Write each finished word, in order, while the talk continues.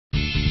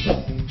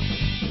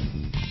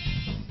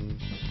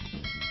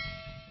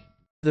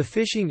The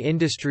fishing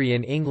industry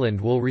in England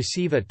will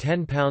receive a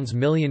 £10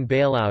 million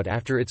bailout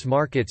after its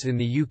markets in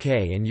the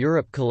UK and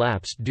Europe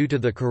collapsed due to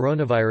the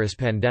coronavirus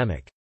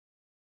pandemic.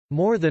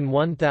 More than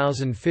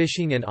 1,000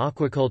 fishing and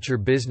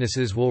aquaculture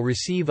businesses will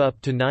receive up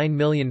to £9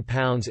 million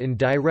in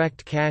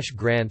direct cash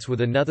grants,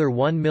 with another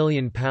 £1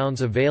 million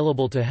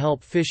available to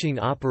help fishing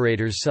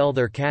operators sell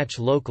their catch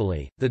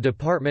locally, the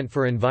Department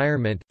for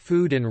Environment,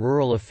 Food and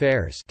Rural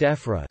Affairs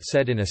 (DEFRA)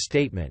 said in a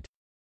statement.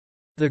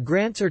 The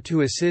grants are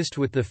to assist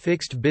with the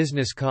fixed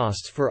business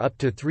costs for up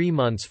to 3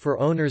 months for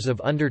owners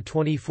of under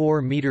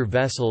 24-metre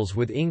vessels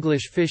with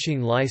English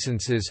fishing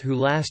licenses who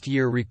last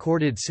year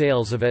recorded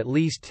sales of at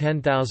least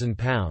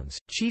 £10,000.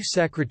 Chief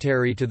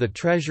Secretary to the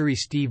Treasury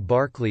Steve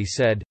Barclay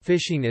said,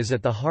 "Fishing is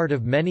at the heart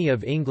of many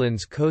of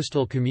England's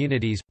coastal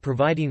communities,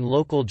 providing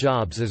local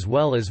jobs as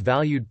well as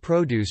valued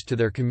produce to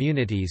their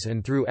communities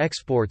and through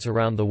exports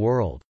around the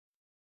world.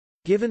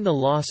 Given the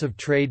loss of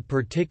trade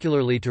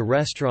particularly to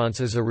restaurants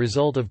as a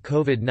result of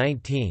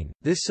COVID-19,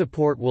 this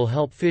support will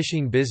help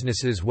fishing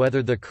businesses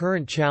weather the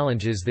current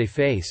challenges they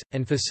face,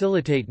 and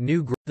facilitate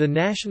new growth." The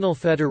National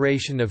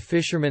Federation of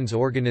Fishermen's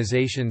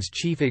Organizations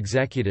chief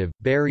executive,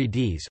 Barry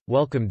Dees,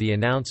 welcomed the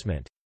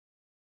announcement.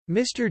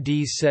 Mr.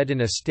 Dees said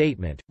in a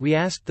statement, "We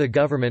asked the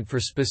government for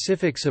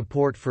specific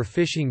support for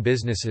fishing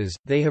businesses,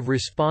 they have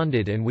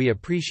responded and we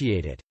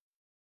appreciate it.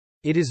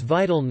 It is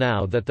vital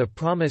now that the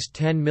promised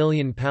 £10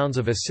 million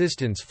of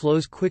assistance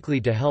flows quickly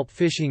to help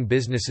fishing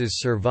businesses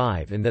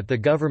survive and that the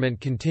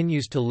government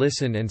continues to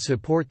listen and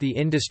support the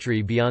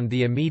industry beyond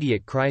the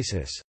immediate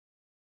crisis."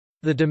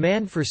 The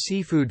demand for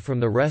seafood from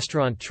the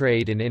restaurant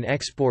trade and in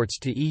exports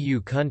to EU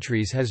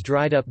countries has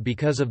dried up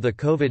because of the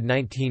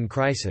COVID-19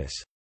 crisis.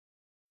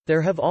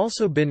 There have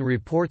also been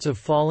reports of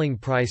falling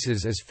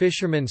prices as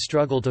fishermen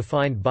struggle to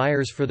find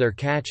buyers for their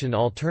catch, and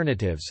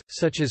alternatives,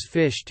 such as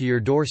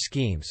fish-to-your-door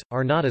schemes,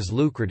 are not as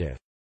lucrative.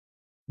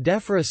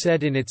 DEFRA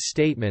said in its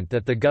statement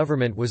that the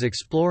government was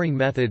exploring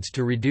methods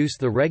to reduce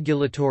the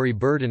regulatory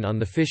burden on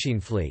the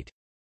fishing fleet.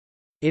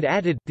 It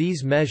added,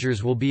 "These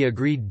measures will be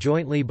agreed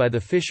jointly by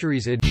the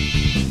Fisheries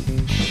Administration